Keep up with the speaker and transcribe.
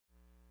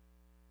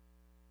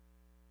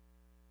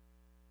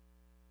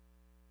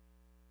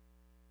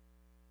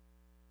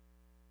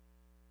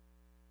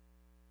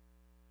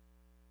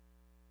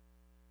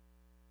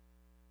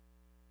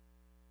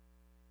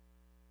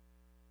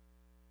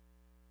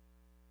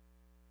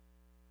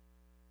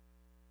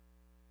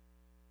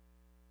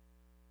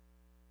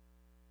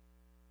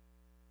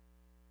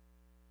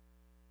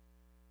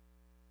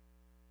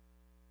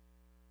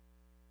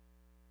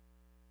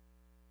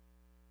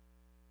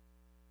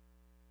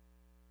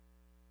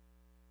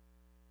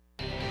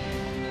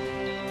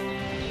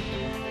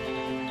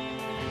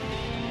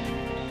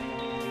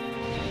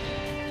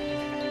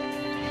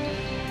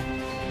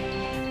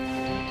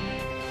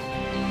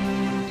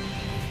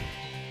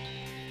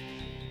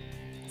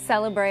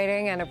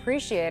celebrating and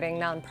appreciating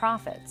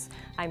nonprofits.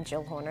 I'm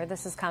Jill Horner.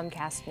 This is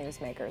Comcast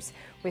Newsmakers.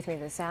 With me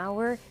this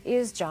hour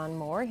is John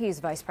Moore. He's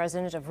Vice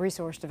President of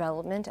Resource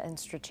Development and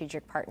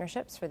Strategic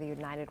Partnerships for the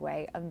United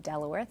Way of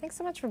Delaware. Thanks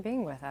so much for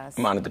being with us.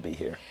 I'm honored to be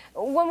here.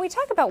 When we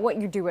talk about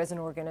what you do as an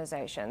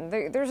organization,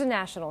 there's a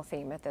national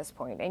theme at this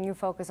point, and you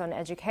focus on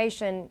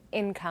education,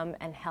 income,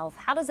 and health.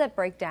 How does that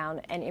break down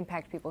and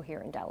impact people here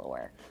in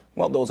Delaware?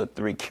 Well, those are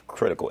three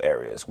critical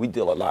areas. We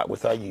deal a lot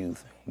with our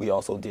youth. We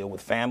also deal with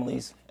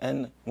families.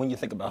 And when you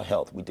think about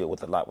health, we deal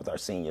with a lot with our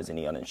seniors and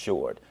the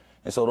uninsured.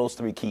 And so those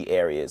three key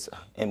areas,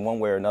 in one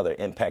way or another,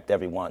 impact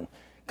everyone.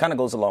 Kind of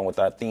goes along with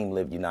our theme,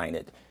 Live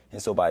United. And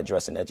so by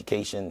addressing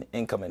education,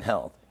 income, and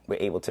health, we're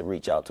able to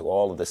reach out to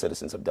all of the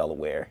citizens of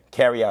Delaware,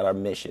 carry out our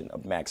mission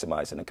of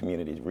maximizing the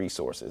community's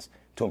resources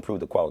to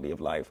improve the quality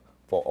of life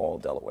for all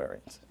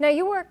Delawareans. Now,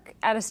 you work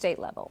at a state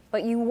level,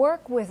 but you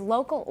work with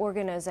local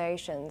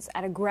organizations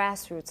at a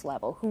grassroots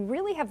level who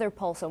really have their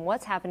pulse on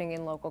what's happening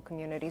in local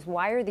communities.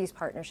 Why are these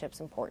partnerships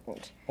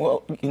important?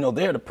 Well, you know,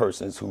 they're the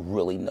persons who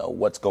really know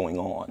what's going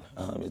on.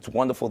 It's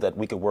wonderful that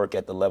we could work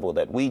at the level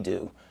that we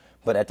do,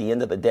 but at the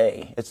end of the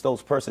day, it's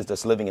those persons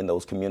that's living in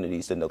those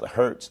communities that know the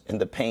hurts and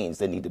the pains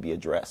that need to be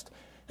addressed.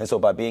 And so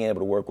by being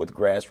able to work with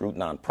grassroots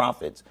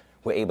nonprofits,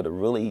 we're able to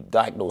really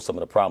diagnose some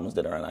of the problems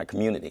that are in our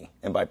community.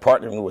 And by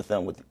partnering with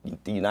them, with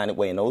the United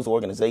Way and those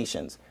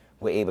organizations,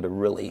 we're able to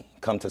really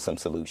come to some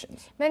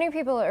solutions. Many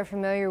people are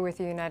familiar with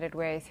the United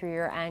Way through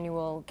your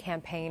annual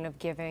campaign of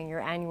giving, your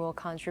annual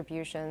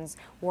contributions,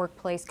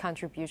 workplace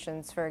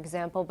contributions, for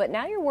example. But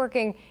now you're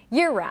working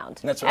year-round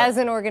as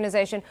an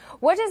organization.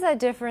 What does that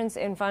difference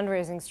in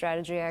fundraising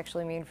strategy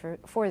actually mean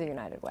for the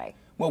United Way?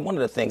 Well, one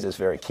of the things that's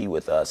very key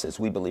with us is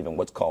we believe in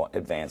what's called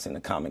advancing the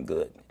common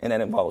good. And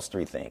that involves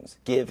three things: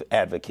 give,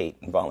 advocate,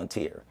 and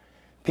volunteer.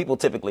 People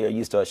typically are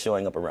used to us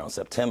showing up around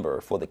September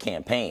for the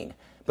campaign,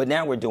 but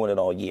now we're doing it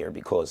all year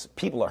because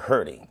people are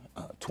hurting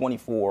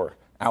 24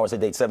 hours a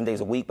day, 7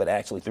 days a week, but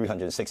actually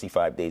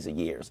 365 days a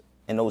year.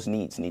 And those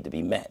needs need to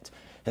be met.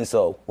 And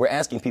so we're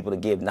asking people to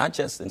give not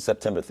just in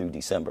September through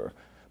December,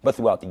 but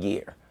throughout the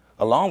year.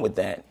 Along with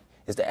that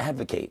is to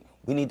advocate.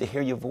 We need to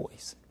hear your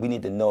voice. We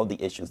need to know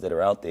the issues that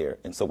are out there.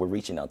 And so we're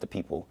reaching out to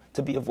people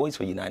to be a voice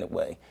for United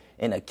Way.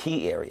 And a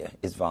key area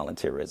is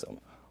volunteerism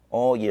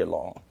all year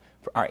long.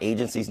 Our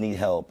agencies need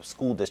help,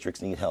 school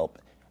districts need help,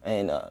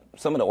 and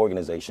some of the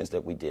organizations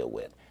that we deal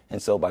with. And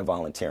so by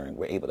volunteering,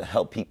 we're able to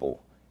help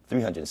people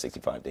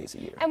 365 days a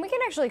year. And we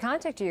can actually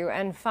contact you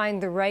and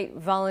find the right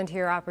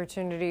volunteer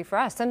opportunity for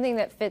us, something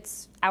that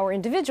fits our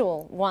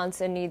individual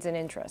wants and needs and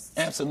interests.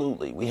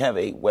 Absolutely. We have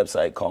a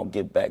website called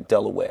Give Back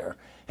Delaware.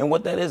 And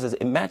what that is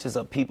it matches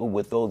up people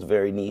with those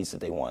very needs that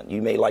they want.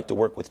 You may like to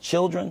work with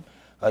children.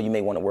 You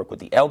may want to work with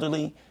the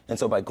elderly. And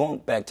so by going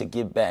back to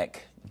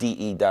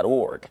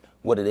givebackde.org,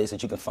 what it is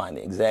that you can find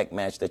the exact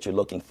match that you're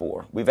looking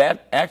for. We've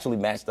actually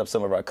matched up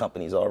some of our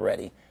companies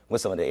already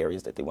with some of the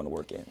areas that they want to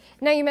work in.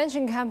 Now, you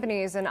mentioned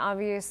companies, and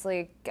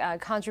obviously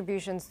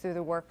contributions through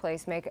the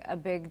workplace make a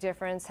big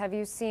difference. Have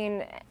you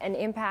seen an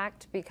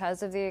impact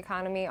because of the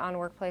economy on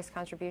workplace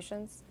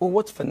contributions? Well,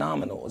 what's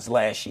phenomenal is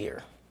last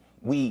year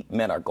we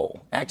met our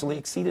goal, actually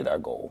exceeded our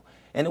goal.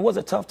 And it was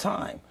a tough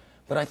time.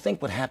 But I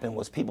think what happened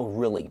was people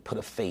really put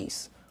a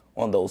face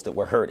on those that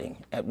were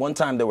hurting. At one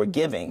time they were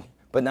giving,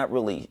 but not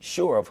really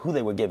sure of who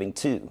they were giving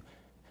to.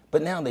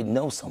 But now they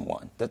know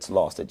someone that's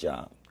lost a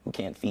job, who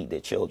can't feed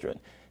their children.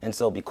 And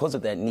so because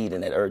of that need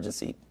and that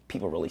urgency,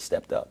 people really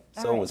stepped up.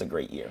 So it was a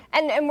great year.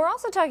 And we're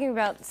also talking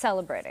about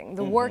celebrating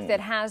the work that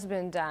has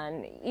been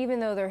done. Even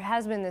though there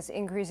has been this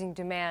increasing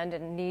demand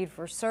and need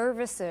for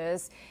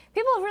services,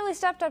 people have really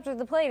stepped up to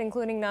the plate,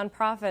 including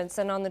nonprofits.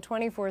 And on the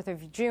 24th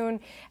of June,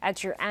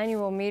 at your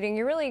annual meeting,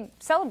 you're really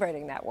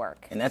celebrating that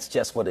work. And that's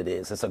just what it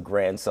is. It's a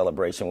grand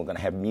celebration. We're going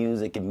to have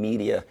music and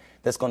media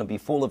that's going to be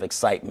full of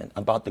excitement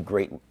about the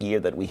great year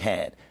that we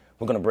had.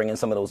 We're going to bring in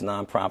some of those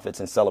nonprofits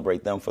and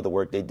celebrate them for the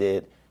work they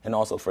did, and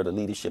also for the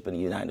leadership in the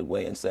United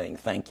Way, and saying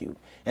thank you.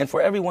 And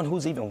for everyone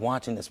who's even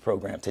watching this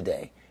program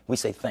today, we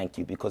say thank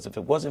you, because if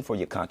it wasn't for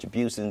your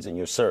contributions and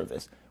your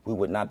service, we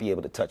would not be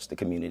able to touch the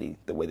community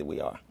the way that we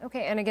are.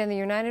 Okay, and again, the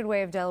United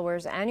Way of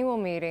Delaware's annual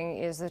meeting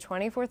is the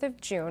 24th of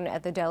June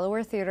at the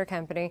Delaware Theater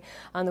Company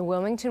on the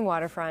Wilmington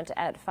waterfront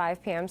at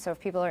 5 p.m. So if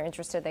people are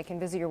interested, they can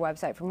visit your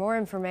website for more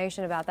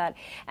information about that.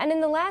 And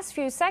in the last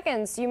few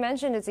seconds, you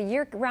mentioned it's a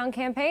year-round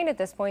campaign at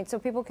this point, so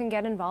people can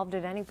get involved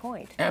at any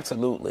point.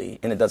 Absolutely,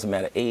 and it doesn't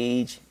matter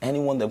age,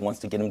 anyone that wants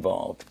to get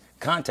involved,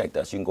 contact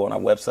us. You can go on our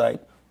website,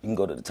 you can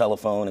go to the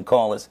telephone and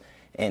call us.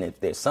 And if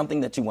there's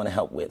something that you want to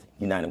help with,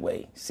 United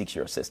Way seeks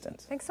your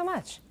assistance. Thanks so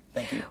much.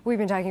 Thank you. We've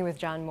been talking with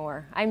John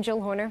Moore. I'm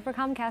Jill Horner for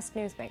Comcast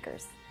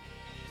Newsmakers.